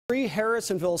Three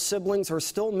Harrisonville siblings are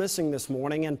still missing this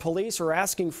morning, and police are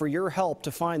asking for your help to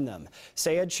find them.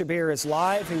 KSHB is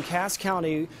live in Cass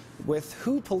County with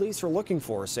who police are looking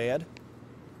for. Sayed.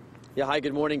 Yeah, hi,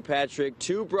 good morning, Patrick.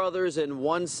 Two brothers and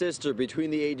one sister between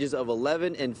the ages of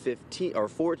 11 and 15, or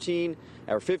 14,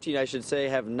 or 15, I should say,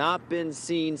 have not been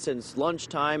seen since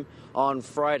lunchtime on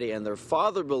Friday. And their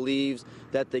father believes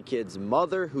that the kid's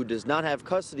mother, who does not have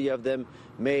custody of them,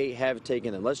 may have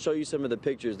taken them. Let's show you some of the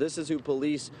pictures. This is who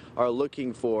police are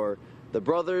looking for. The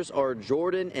brothers are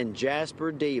Jordan and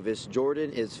Jasper Davis.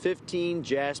 Jordan is 15,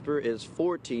 Jasper is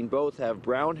 14. Both have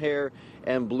brown hair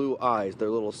and blue eyes. Their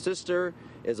little sister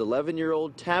is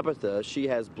 11-year-old Tabitha. She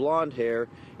has blonde hair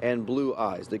and blue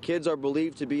eyes. The kids are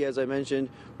believed to be, as I mentioned,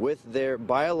 with their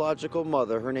biological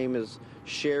mother. Her name is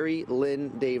Sherry Lynn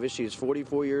Davis. She's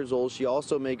 44 years old. She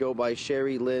also may go by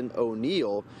Sherry Lynn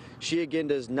O'Neill. She again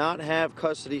does not have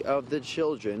custody of the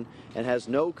children and has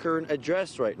no current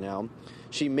address right now.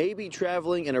 She may be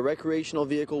traveling in a recreational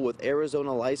vehicle with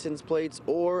Arizona license plates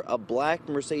or a black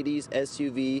Mercedes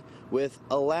SUV with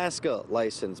Alaska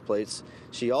license plates.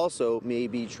 She also may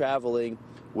be traveling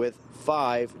with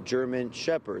 5 German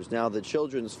Shepherds. Now, the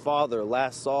children's father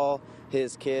last saw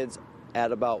his kids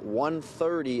at about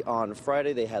 1:30 on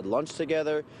Friday. They had lunch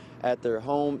together at their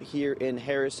home here in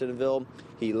Harrisonville.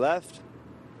 He left,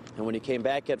 and when he came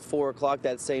back at 4 o'clock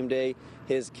that same day,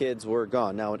 his kids were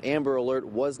gone. Now, an Amber Alert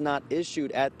was not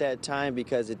issued at that time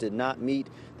because it did not meet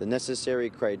the necessary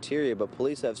criteria, but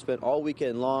police have spent all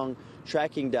weekend long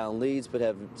tracking down leads but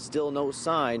have still no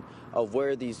sign of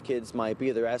where these kids might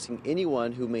be. They're asking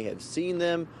anyone who may have seen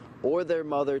them or their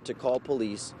mother to call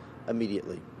police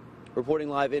immediately. Reporting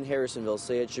live in Harrisonville,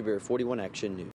 Sayed Shabir, 41 Action News.